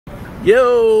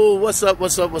Yo, what's up,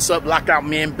 Lockout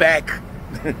Men back.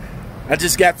 I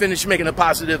just got finished making a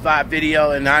positive vibe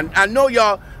video, and I know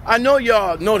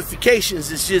y'all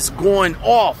notifications is just going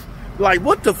off. Like,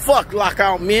 what the fuck,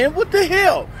 Lockout Men? What the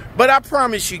hell? But I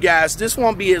promise you guys, this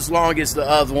won't be as long as the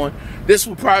other one. This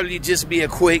will probably just be a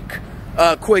quick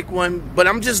one. But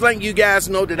I'm just letting you guys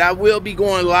know that I will be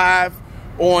going live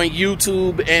on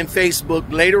YouTube and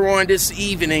Facebook later on this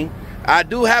evening. I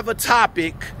do have a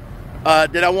topic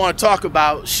that I want to talk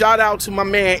about. Shout out to my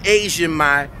man Asian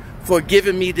Mai for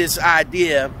giving me this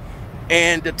idea.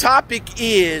 And the topic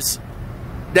is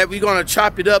that we're going to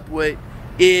chop it up with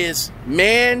is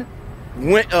men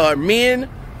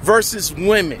versus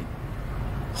women.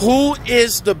 Who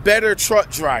is the better truck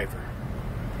driver?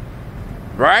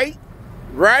 Right?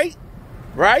 Who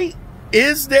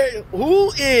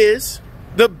is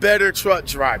the better truck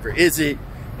driver? Is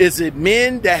it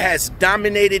men that has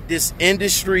dominated this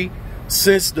industry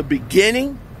since the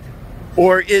beginning,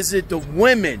 or is it the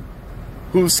women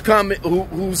who's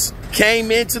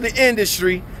came into the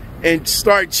industry and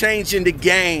start changing the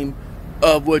game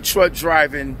of what truck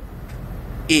driving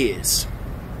is?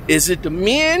 Is it the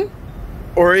men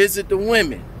or is it the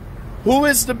women? Who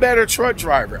is the better truck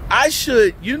driver?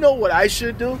 You know what I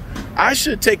should do? I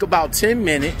should take about 10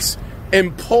 minutes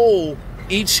and poll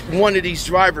each one of these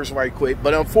drivers right quick,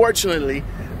 but unfortunately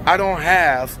I don't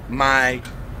have my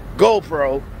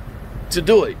GoPro to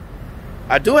do it.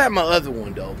 I do have my other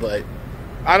one though, but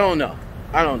I don't know.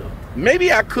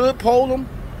 Maybe I could poll them,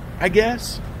 I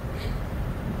guess.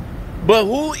 But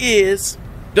who is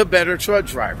the better truck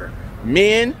driver?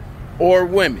 Men or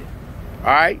women? All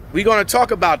right, we're going to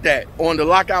talk about that on the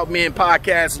Lockout Men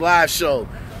podcast live show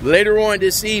later on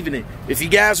this evening. If you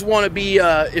guys want to be,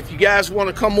 if you guys want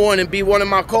to come on and be one of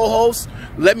my co-hosts,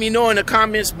 let me know in the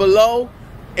comments below,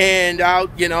 and I'll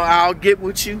get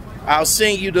with you. I'll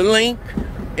send you the link,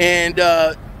 and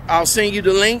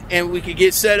we can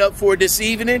get set up for this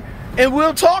evening, and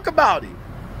we'll talk about it.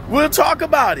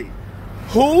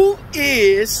 Who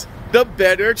is the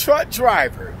better truck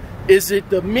driver? Is it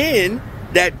the men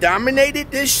that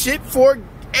dominated this shit for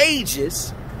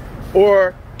ages,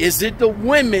 or is it the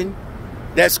women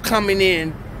that's coming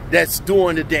in that's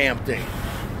doing the damn thing?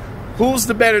 Who's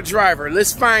the better driver?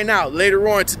 Let's find out later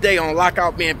on today on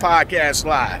Lockout Men Podcast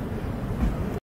Live.